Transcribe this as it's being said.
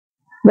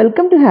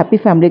Welcome to Happy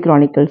Family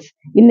Chronicles.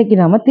 இன்னைக்கு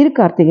நாம திரு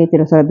கார்த்திகை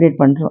திரு celebrate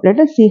பண்றோம். Let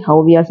us see how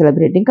we are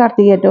celebrating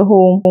Kartigai at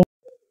home.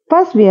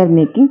 First we are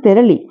making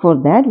Therali. For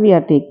that we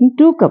are taking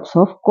 2 cups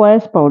of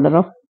coarse powder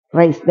of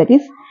rice, that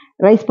is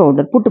rice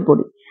powder, puttu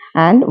podi,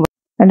 and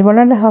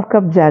 1.5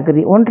 cup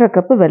jaggery, 1.5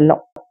 cup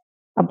வெல்லம்.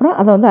 அப்புறம்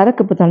அதை வந்து 1/2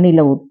 cup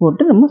தண்ணியில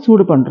போட்டு நம்ம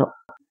சூடு பண்றோம்.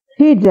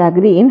 Heat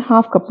jaggery in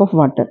 1/2 cup of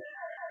water.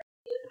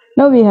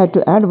 Now we have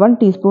to add 1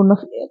 teaspoon of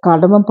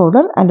cardamom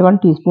powder and 1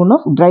 teaspoon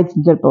of dried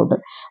ginger powder.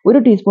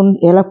 1 teaspoon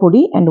Ela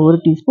podi and 1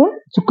 teaspoon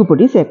sukku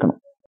podi சேர்க்கணும்.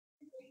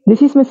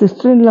 This is my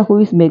sister-in-law who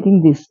is making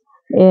this.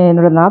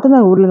 என்னோட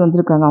நாத்தனார் ஊர்ல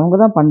வந்திருக்காங்க, அவங்க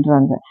தான்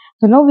பண்றாங்க.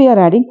 So now we are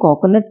adding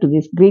coconut to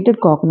this. Grated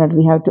coconut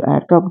we have to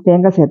add.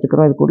 தேங்காய்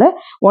சேர்த்துக்கிறோம். இது கூட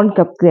 1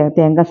 cup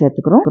தேங்காய்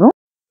சேர்த்துக்கிறோம்.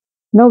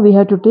 Now we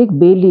have to take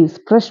bay leaves,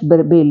 fresh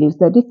bay leaves,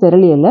 that is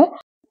Therali Ela.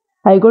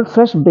 I got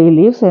fresh bay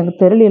leaves. எனக்கு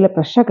Therali Ela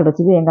ஃப்ரெஷ்ஷாக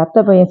கிடச்சிது. எங்கள்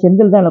அத்தை பையன்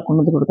செந்தில் தான் எனக்கு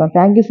கொண்டு வந்து கொடுத்தான்.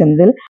 Thank you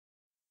Senthil.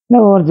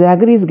 Now our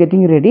jaggery is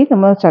getting ready.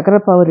 நம்ம சக்கரை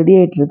பாவு ரெடி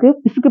ஆகிட்டு இருக்கு.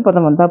 பிசுக்கு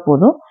பதம் வந்தால்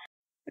போதும்.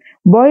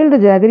 Boil the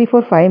jaggery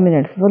for 5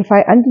 minutes. ஒரு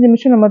 5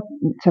 நிமிஷம் நம்ம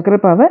சக்கரை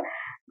பாவை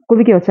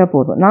கொதிக்க வச்சா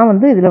போதும். நான்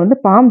வந்து இதில் வந்து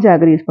பாம்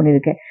ஜாகரி யூஸ்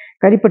பண்ணியிருக்கேன்.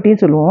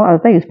 கரிப்பட்டின்னு சொல்லுவோம், அதை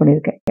தான் யூஸ்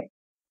பண்ணியிருக்கேன்.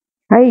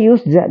 I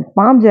use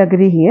palm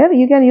jaggery here.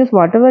 You can use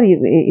whatever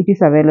it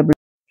is available.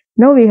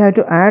 Now we have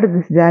to add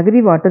this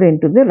jaggery water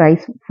into the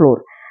rice flour.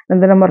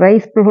 அந்த நம்ம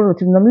ரைஸ் ஃப்ளோர்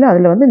வச்சுருந்தோம்ல,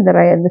 அதில் வந்து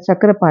இந்த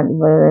சக்கரை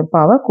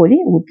பாவை கொதி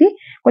ஊற்றி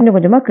கொஞ்சம்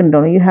கொஞ்சமாக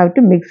கிண்டணும். You have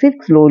to mix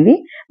it slowly,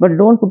 but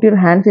don't put your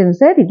hands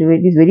inside.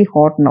 It is very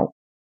hot now.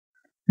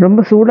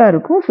 ரொம்ப சூடாக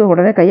இருக்கும். ஸோ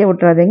உடனே கையை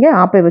விட்டுறாதீங்க.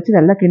 ஆப்பை வச்சு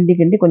நல்லா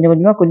கிண்டி கொஞ்சம்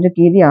கொஞ்சமாக கொஞ்சம்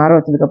கீறி ஆற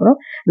வச்சதுக்கப்புறம்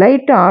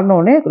லைட்டாக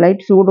ஆறினோடனே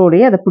லைட்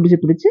சூடோடையே அதை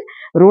பிடிச்சி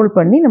ரோல்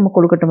பண்ணி நம்ம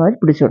கொழுக்கட்டை மாதிரி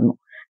பிடிச்சிடணும்.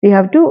 We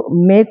have to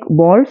make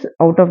balls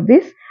out of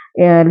this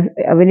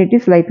when it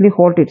is slightly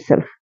hot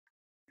itself.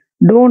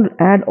 Don't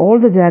add all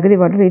the jaggery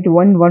water at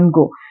one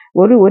go.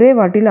 ஒரே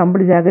வாட்டியில்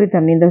 50 ஜாகரி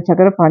தண்ணி இந்த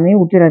சக்கரை பானையை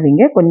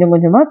ஊற்றிடாதீங்க. கொஞ்சம்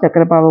கொஞ்சமாக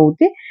சக்கரை பாவை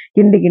ஊற்றி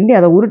கிண்டி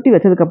அதை உருட்டி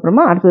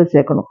வச்சதுக்கப்புறமா அடுத்தது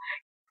சேர்க்கணும்.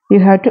 You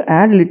have to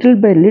add little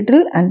by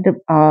little and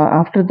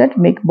after that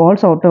make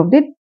balls out of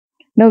it.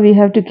 Now we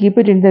have to keep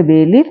it in the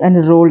bay leaf and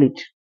roll it.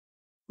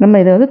 நம்ம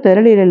இதை வந்து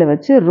Therali Ela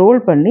வச்சு ரோல்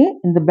பண்ணி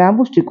இந்த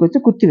bamboo stick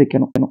வச்சு குத்தி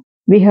வைக்கணும்.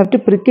 We have to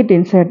prick it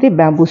inside the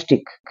bamboo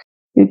stick.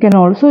 You can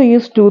also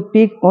use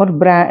toothpick or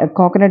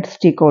coconut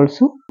stick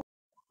also.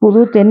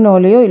 புது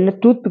தென்னோலையோ இல்லை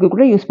டூத்பிக்கு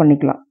கூட யூஸ்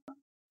பண்ணிக்கலாம்.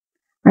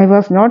 I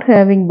was not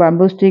having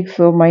bamboo sticks,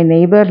 so my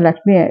neighbor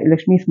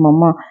Lakshmi's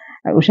mama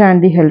Usha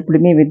aunty helped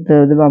me with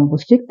the bamboo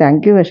stick.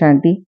 Thank you, Usha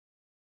aunty.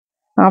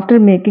 After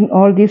making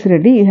all this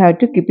ready, you have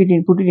to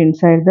put it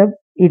inside the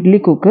idli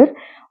cooker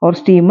or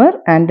steamer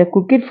and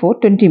cook it for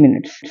 20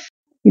 minutes.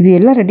 இது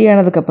எல்லாம் ready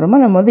ஆனதுக்கு அப்புறமா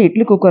நம்ம வந்து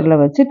இட்லி குக்கர்ல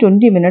வச்சு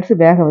 20 minutes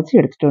வேக வச்சு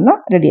எடுத்துட்டோம்னா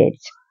ரெடி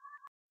ஆயிடுச்சு.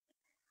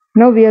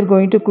 Now we are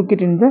going to cook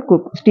it in the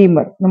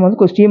steamer. நம்ம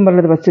வந்து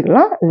ஸ்டீமர்ல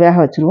வச்சுக்கலாம், வேக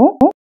வச்சிருவோம்.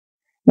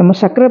 நம்ம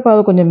சக்கரை பாவு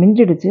கொஞ்சம்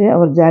மிஞ்சிடுச்சு.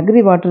 அவர்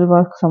jaggery water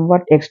was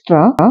somewhat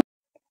extra.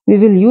 We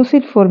will use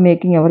it for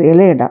making our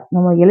Ela Adai.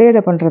 நம்ம Ela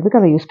Adai பண்ணுறதுக்கு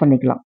அதை யூஸ்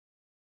பண்ணிக்கலாம்.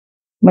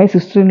 My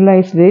sister-in-law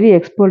is very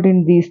expert in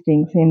these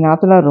things. என்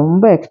நாத்தனார்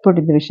ரொம்ப எக்ஸ்பர்ட்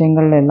இந்த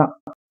விஷயங்கள்ல எல்லாம்.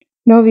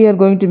 Now we are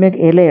going to make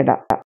Ela Adai.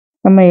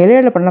 நம்ம Ela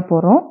Adai பண்ண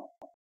போகிறோம்.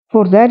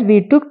 For that we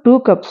took 2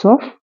 cups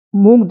of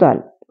moong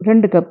dal.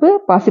 2 cup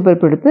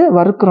பாசிப்பருப்பு எடுத்து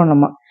வறுக்கிறோம்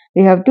நம்ம.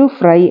 We have to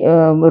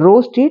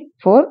roast it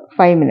for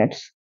 5 minutes.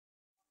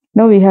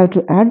 Now we have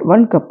to add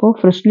 1 cup of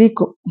freshly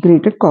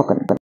grated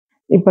coconut.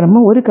 இப்போ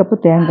நம்ம 1 cup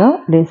தேங்காய்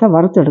லேசாக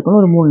வறுத்து எடுக்கணும்,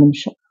 ஒரு 3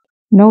 நிமிஷம்.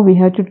 Now we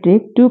have to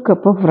take 2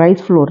 cup of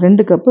rice flour.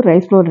 2 cup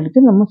rice floor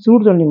எடுத்து நம்ம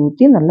சூடு தண்ணி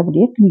ஊற்றி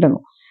நல்லபடியாக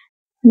கிண்டணும்.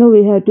 Now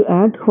we have to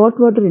add hot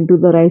water into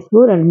the rice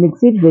flour and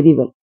mix it very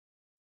well.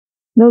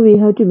 Now we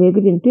have to make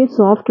it into a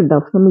soft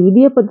dough. நம்ம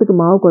இடியப்பத்துக்கு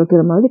மாவு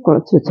குழைக்கிற மாதிரி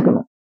குழைச்சி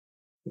வச்சுக்கணும்.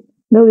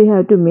 Now we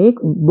have to make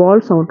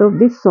balls out of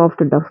this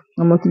soft dough.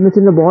 நம்ம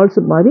சின்ன balls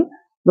மாதிரி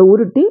இதை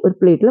உருட்டி ஒரு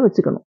பிளேட்டில்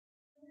வச்சுக்கணும்.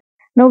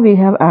 Now we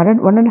have added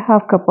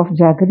 1.5 cup of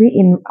jaggery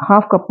in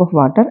 1/2 cup of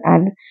water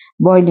and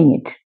boiling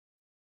it.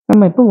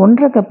 நம்ம இப்போ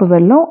 1.5 கப்பு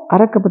வெல்லம்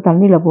 1/2 கப்பு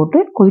தண்ணியில் போட்டு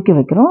கொதிக்க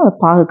வைக்கிறோம். அதை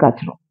பாகு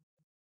காய்ச்சிரும்.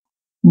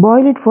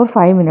 Boil it for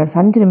 5 minutes.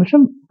 5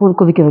 நிமிஷம்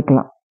கொதிக்க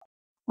வைக்கலாம்.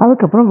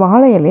 அதுக்கப்புறம்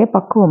வாழை இலையை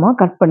பக்குவமாக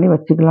கட் பண்ணி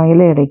வச்சுக்கலாம்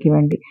இலை எடைக்கு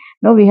வேண்டி.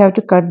 Now we have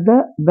to cut the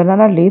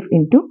banana leaf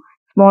into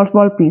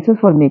small pieces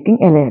for making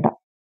Ela Adai.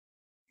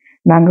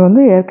 நாங்கள்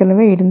வந்து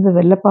ஏற்கனவே இருந்த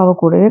வெள்ளைப்பாவை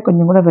கூடவே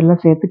கொஞ்சம் கூட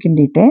வெல்லம் சேர்த்து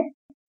கிண்டிட்டேன்.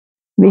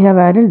 We have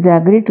added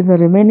jaggery to the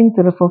remaining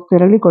syrup of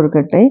Therali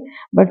Kolukkattai,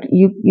 but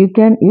you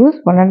can use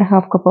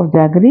 1.5 cup of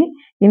jaggery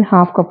in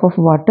 1/2 cup of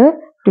water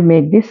to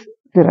make this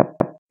syrup.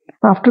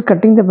 After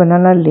cutting the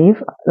banana leaf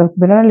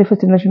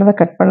சின்னதாக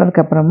cut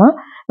பண்ணதுக்கு அப்புறமா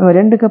நம்ம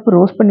 2 cup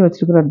roast பண்ணி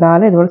வச்சுருக்கிற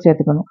தாலை இதோட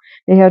சேர்த்துக்கணும்.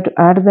 We have to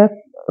add the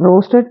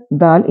roasted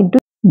dal into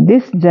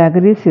this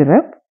jaggery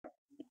syrup.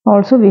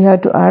 Also we have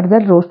to add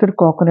the roasted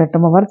coconut.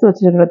 நம்ம வறுத்து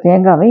வச்சுருக்கிற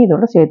தேங்காவை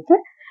இதோட சேர்த்து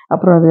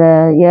அப்புறம்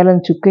அதில் ஏலம்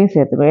சுக்கையும்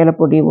சேர்த்துக்கணும்.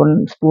 ஏலப்பொடி 1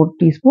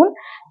 teaspoon,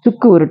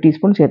 சுக்கு 1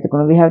 teaspoon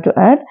சேர்த்துக்கணும். We have to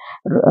add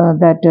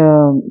that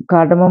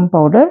cardamom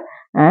powder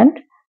and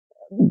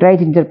dry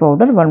ginger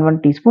powder 1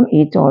 teaspoon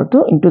each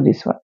also into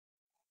this one.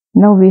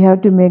 Now we have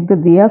to make the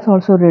diyas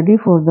also ready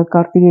for the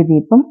Kartigai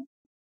Deepam.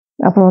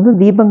 அப்புறம் வந்து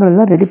தீபங்கள்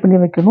எல்லாம் ready பண்ணி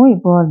வைக்கணும்.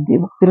 இப்போ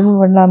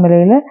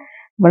திருவண்ணாமலையில்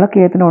விளக்கு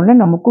ஏற்றின உடனே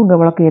நமக்கும் இங்கே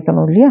விளக்கு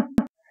ஏற்றணும் இல்லையா?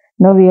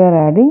 Now we are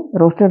adding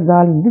roasted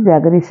dal in the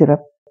jaggery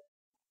syrup.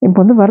 இப்போ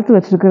வந்து வறுத்து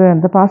வச்சிருக்கிற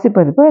அந்த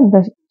பாசிப்பருப்பை இந்த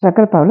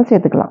சக்கரை பாவில்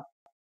சேர்த்துக்கலாம்.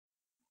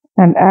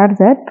 And add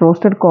that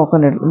roasted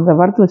coconut, இந்த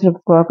வறுத்து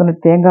வச்சிருக்க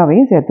கோகோனட்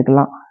தேங்காவையும்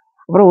சேர்த்துக்கலாம்.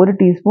 அப்புறம் 1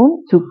 டீஸ்பூன்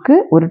சுக்கு,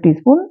 1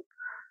 teaspoon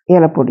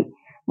ஏலப்பொடி,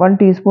 1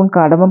 teaspoon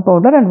cardamom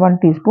powder and 1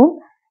 teaspoon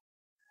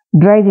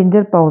dry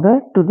ginger powder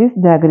to this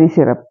jaggery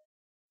syrup.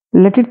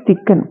 Let it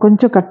thicken,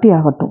 கொஞ்சம் கட்டி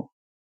ஆகட்டும்.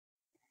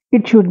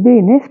 It should be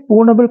in a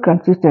spoonable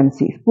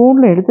consistency.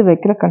 ஸ்பூனில் எடுத்து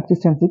வைக்கிற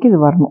கன்சிஸ்டன்சிக்கு இது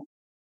வரணும்.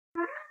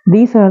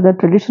 These are the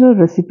traditional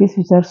recipes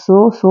which are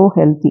so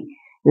healthy.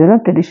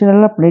 இதெல்லாம்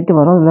ட்ரெடிஷ்னலாக பண்ணிட்டு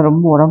வரோம். இதெல்லாம்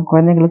ரொம்ப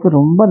குழந்தைங்களுக்கு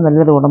ரொம்ப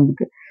நல்லது,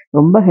 உடம்புக்கு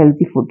ரொம்ப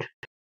healthy food.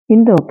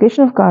 In the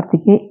occasion of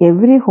Karthikei,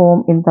 every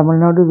home in Tamil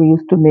Nadu we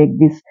used to make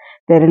this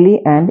Therali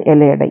and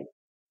Ela Adai.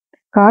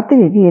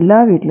 கார்த்திகைக்கு எல்லா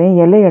வீட்லையும்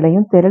இலை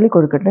அடையும் தெரளி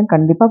கொழுக்கட்டையும்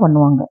கண்டிப்பாக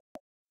பண்ணுவாங்க.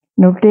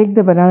 Now take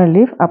the banana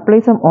leaf, apply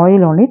some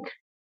oil on it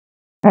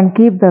and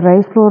keep the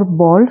rice flour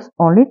balls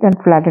on it and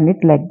flatten it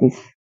like this.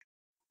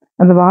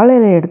 அந்த வாழை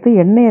இலையை எடுத்து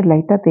எண்ணெயை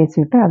லைட்டாக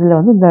தேய்ச்சிக்கிட்டு அதில்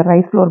வந்து இந்த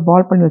ரைஸ் ஃப்ளோர்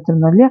பால் பண்ணி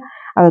வச்சுருந்தோம் இல்லையா,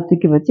 அதை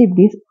தூக்கி வச்சு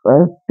இப்படி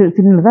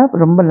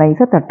சின்னதாக ரொம்ப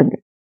நைஸாக தட்டுங்க.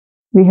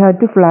 We have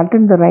to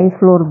flatten the rice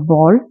flour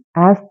ball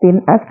as thin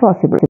as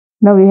possible.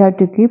 Now we have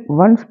to keep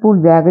 1 spoon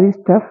jaggery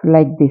stuff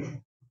like this.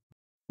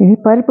 இனி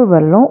பருப்பு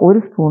வெல்லம் 1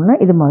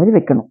 ஸ்பூனில் இது மாதிரி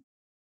வைக்கணும்.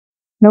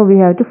 Now we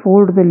have to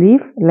fold the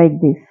leaf like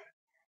this.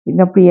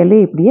 அப்படி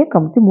இலையை இப்படியே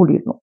கமுத்தி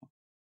மூடிடணும்.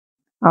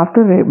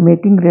 After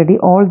making ready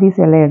all these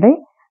இலையடை,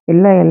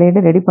 எல்லா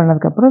இலையடை ரெடி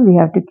பண்ணதுக்கப்புறம் we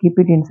have to keep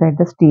it inside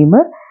the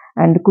steamer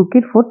and cook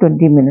it for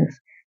 20 minutes.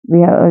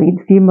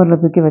 ஸ்டீமரில்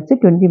தூக்கி வச்சு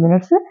 20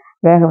 minutes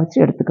வேக வச்சு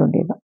எடுத்துக்க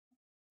வேண்டியதுதான்.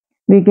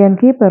 We can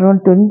keep around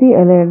 20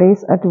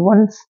 இலையடைஸ் at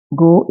once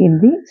go in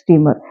the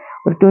steamer.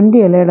 ஒரு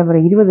 20 இலையடை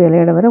வரை 20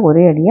 இலையடை வரை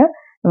ஒரே அடியாக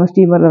நம்ம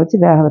ஸ்டீமரில் வச்சு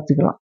வேக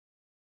வச்சுக்கலாம்.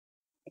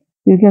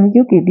 You can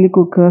use idli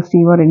cooker,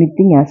 steamer,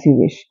 anything as you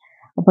wish.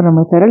 அப்போ நம்ம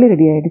தெரளி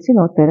ரெடி ஆகிடுச்சு.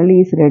 Now தெரளி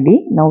is ready.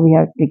 Now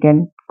we can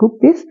cook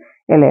this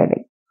Ela Adai.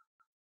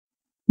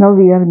 Now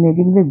we are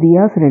making the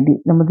diyas ready.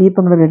 நம்ம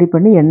தீபங்களை ரெடி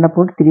பண்ணி எண்ணெய்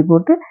போட்டு திரி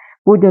போட்டு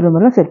பூஜை ரூம்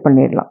எல்லாம் செட்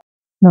பண்ணிடலாம்.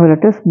 Now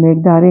let us make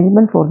the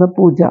arrangement for the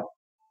puja.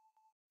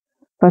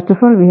 First of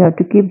all we have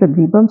to keep the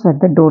deepams at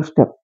the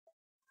doorstep.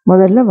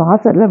 முதல்ல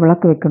வாசலில்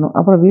விளக்கு வைக்கணும்.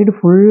 அப்புறம் வீடு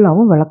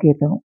ஃபுல்லாகவும் விளக்கு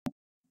ஏற்றணும்.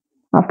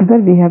 After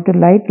that we have to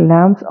light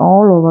lamps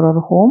all over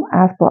our home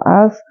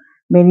as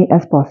many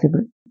as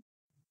possible.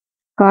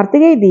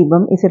 Karthigai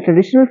Deepam is a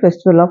traditional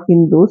festival of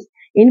Hindus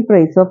in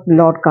praise of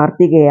Lord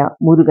Karthikeya,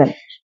 Murugan.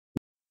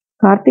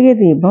 Karthigai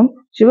Deepam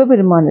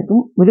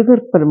சிவபெருமானுக்கும்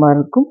முருகர்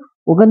பெருமானுக்கும்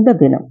உகந்த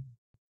தினம்.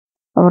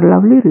 Our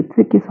lovely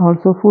Ritvik is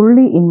also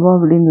fully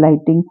involved in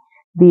lighting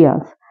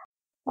diyas.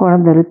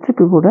 குழந்தை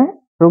ரித்விக்கு கூட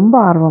ரொம்ப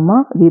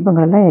ஆர்வமாக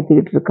தீபங்களெல்லாம்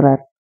ஏற்றிக்கிட்டு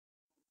இருக்கிறார்.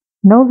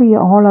 Now we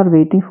all are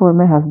waiting for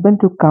my husband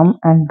to come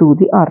and do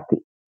the Aarthi.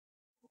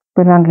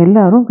 இப்போ நாங்கள்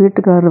எல்லாரும்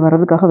வீட்டுக்காரர்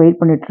வர்றதுக்காக வெயிட்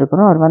பண்ணிட்டு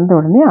இருக்கிறோம். அவர் வந்த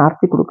உடனே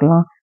ஆர்த்தி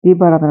கொடுக்கலாம்,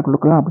 தீபாராதனை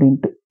கொடுக்கலாம்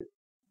அப்படின்ட்டு.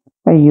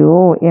 ஐயோ,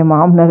 என்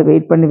மாமனார்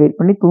வெயிட்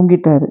பண்ணி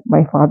தூங்கிட்டாரு.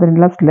 My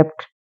father-in-law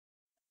slept.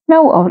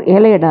 Now our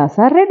Elayadas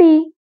are ready.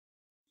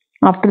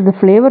 After the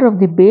flavor of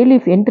the bay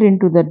leaf enter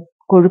into the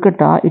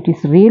Kolukkattai, it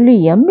is really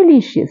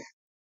yummy-licious.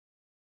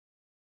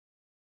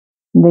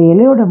 இந்த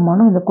இலையோட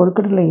மனம் இந்த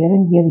கொழுக்கட்டையில்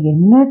இறங்கியது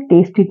என்ன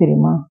டேஸ்டி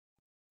தெரியுமா?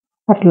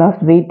 At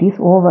last wait is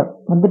over.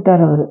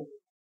 வந்துட்டார் அவரு.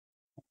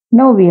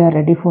 Now we are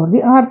ready for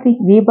the Aarthi.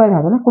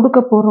 தீபாராதனை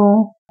கொடுக்க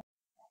போகிறோம்.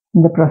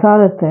 இந்த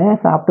பிரசாதத்தை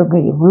சாப்பிடுங்க,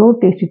 எவ்வளோ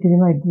டேஸ்டி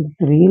தெரியுமா? இட்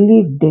இஸ் ரியலி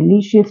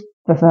டெலிஷியஸ்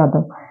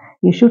பிரசாதம்.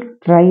 You should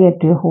try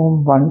at your home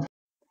once.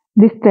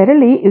 This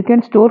Therali you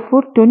can store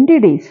for 20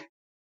 days.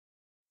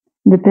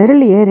 இந்த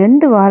தெரளியை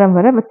 2 வாரம்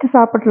வரை வச்சு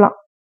சாப்பிடலாம்.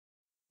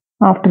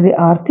 After the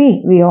Aarthi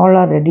we all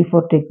are ready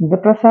for taking the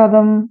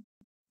பிரசாதம்.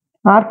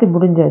 ஆர்த்தி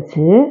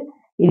முடிஞ்சாச்சு.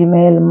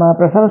 இனிமேல்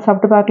பிரசாதம்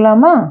சாப்பிட்டு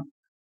பார்க்கலாமா?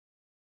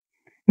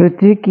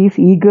 Rithvik is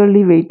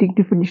eagerly waiting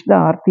to finish the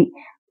Aarthi.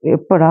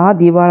 எப்படா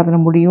தீபாராதனை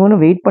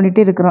முடியும்னு வெயிட்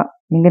பண்ணிட்டே இருக்கிறான்.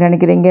 நீங்கள்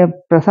நினைக்கிறீங்க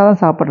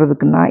பிரசாதம்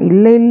சாப்பிட்றதுக்குன்னா?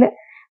 இல்லை,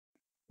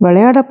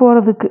 விளையாட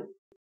போகிறதுக்கு.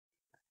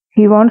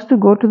 He wants to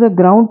go to the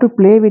ground to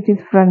play with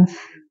his friends.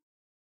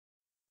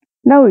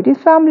 Now it is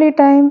family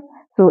time.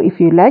 So if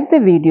you like the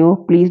video,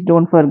 please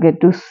don't forget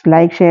to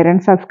like, share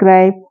and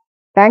subscribe.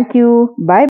 Thank you. Bye.